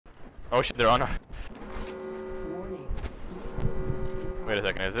Oh shit, they're on. Wait a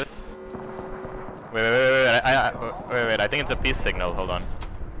second, is this? Wait, wait, I think it's a peace signal, hold on.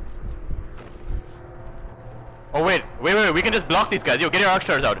 Oh wait, we can just block these guys. Yo, get your arc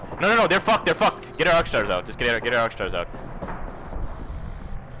stars out. No, they're fucked, Get your arc stars out, just get your arc stars out.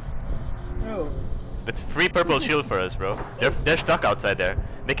 Oh. It's free purple shield for us, bro. They're stuck outside there.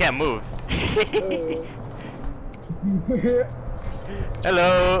 They can't move.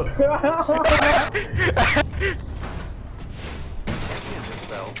 Hello.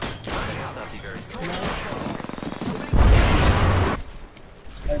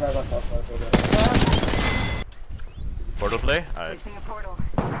 Portal play? Alright. Yo.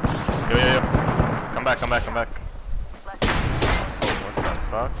 Come back. Oh, what the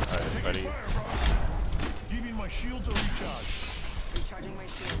fuck? Alright, buddy. Giving my shields a recharge. Recharging my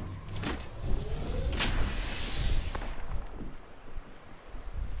shields.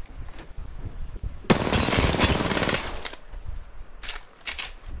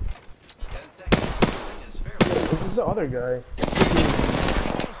 This is the other guy.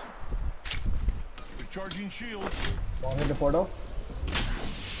 Recharging shields. Don't hit the portal.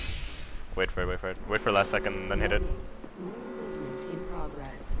 Wait for it. Wait for last second and then hit it. In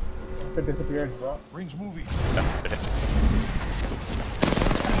progress. It disappeared, bro. Rings moving. Yeah, hit it.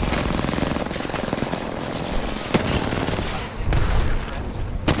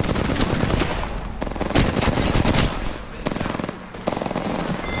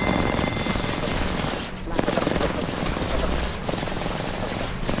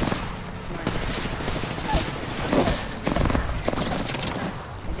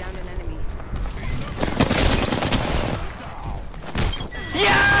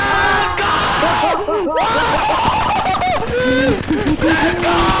 Let's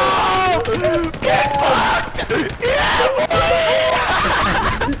go! Get fucked! Yeah, boy!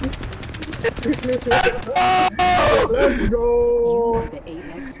 Let's go! The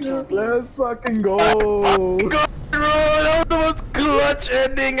Apex champions. Let's fucking go! Go, bro! That was the most clutch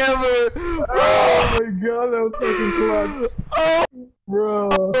ending ever! Oh my god, that was fucking clutch! Oh, Bro!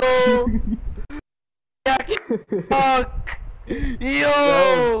 fuck! That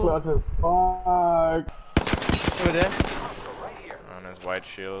Yo! was clutch as fuck! Over there. On his white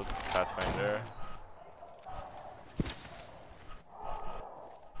shield, Pathfinder.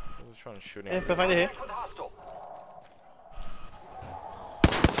 Which one's shooting? Hey, Pathfinder here.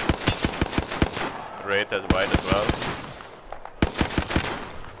 Wraith has white as well.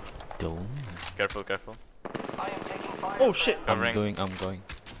 Don't. Careful. Oh shit. Covering. I'm going.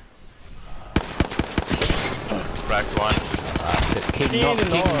 Cracked one. King knock.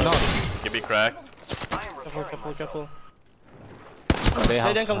 Gibby cracked. Careful.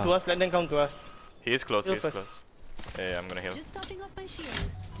 Let Let them come to us. He is close, Heal he's first. close. Yeah, I'm gonna heal. Just topping up my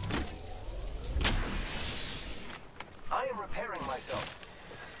shields. I am repairing myself.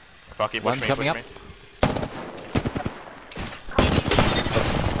 Fucky, One push me, coming push up. me.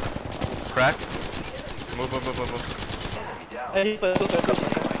 Cracked. Move. Enemy down. Hey, first. It's a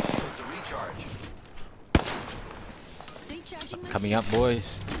recharge. Recharging my Coming up, boys.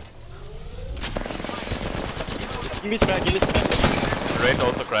 Give me spray. Wraith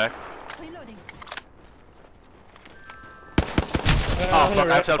also cracked. reloading. Oh fuck,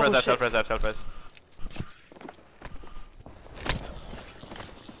 I have self-res.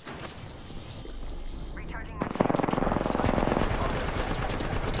 Recharging my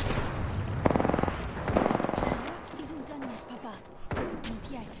Work isn't done yet, Papa.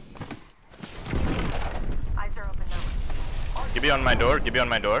 Not yet. Eyes are open now. Gibby on my door.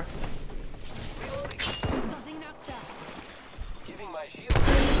 Tossing Nocta. Giving my shield.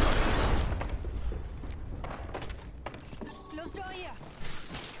 Close door here.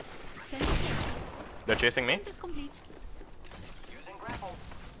 Fence fixed. They're chasing me. Fence is complete. Using grapple.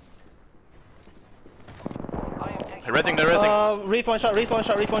 I am taking They're resing. Wraith one shot. Reloading.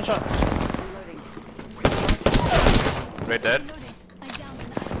 Wraith dead. Reloading. I downed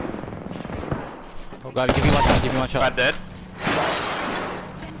an eye. Oh god, give me one shot. Pat dead.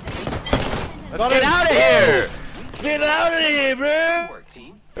 10 seconds. Got Get him. out of here! Get out of here, bro! work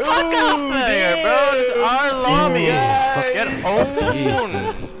team. Fuck out of here, bro! This is our lobby! Guys.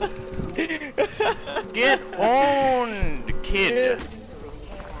 Get owned, kid!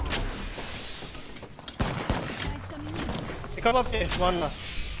 Guys coming in. Come up here, one. He's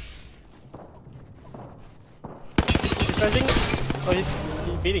pressing. Oh, he's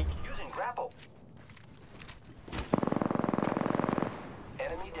beating. Using grapple.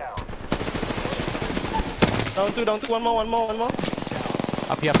 Enemy down. Down two, one more.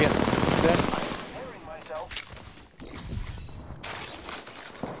 Up here. Repairing myself.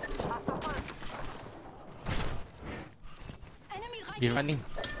 He's running.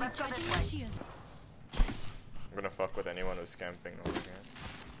 Recharging my shield. I'm gonna fuck with anyone who's camping over here.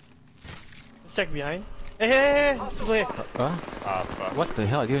 Let's check behind. Hey, over here. Huh? Ah, fuck. What the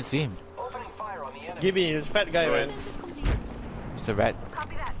hell? I didn't see him. Opening fire on the enemy. Gibby, this fat guy, man. Defense is complete. It's a rat.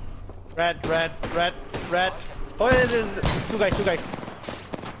 Rat. Oh, yeah, there's two guys.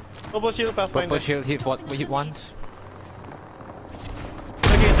 Purple shield, Pathfinder. Purple shield hit what? Hit once.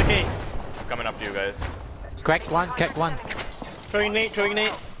 It's okay. I'm coming up to you guys. Crack one. Throwing nade. I'm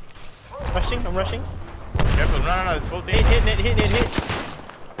rushing. Careful, no, it's full team. Hit.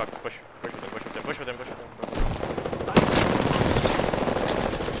 Fuck, push with him.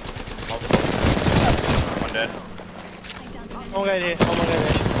 Multiple. One dead. One guy there.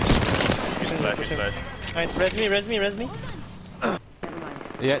 He's flash. Nice, res me.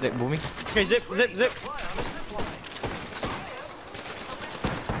 Yeah, they're booming. Okay, zip. I'm in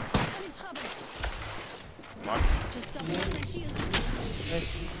trouble. Come on. Just double my shield.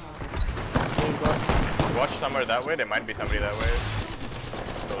 Oh god. Watch somewhere that way. There might be somebody that way.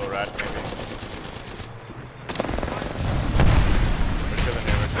 Little rat, maybe. We're chilling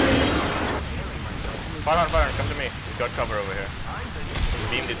here. Fire on. Come to me. We've got cover over here.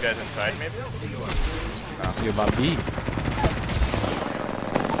 Beam these guys inside, maybe? You Bobby.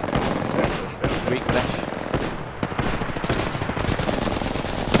 Weak flash.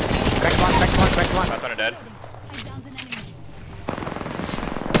 Crack one. Pathfinder dead. I downed an enemy.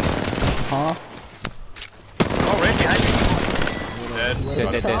 Huh? Oh, right behind me. Dead.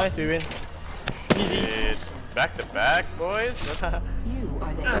 Dead. Nice, we win. Easy. It's back to back, boys. You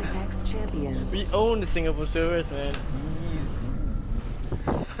are the Apex champions. We own the Singapore servers, man.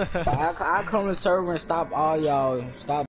 I come to server and stop all y'all. Stop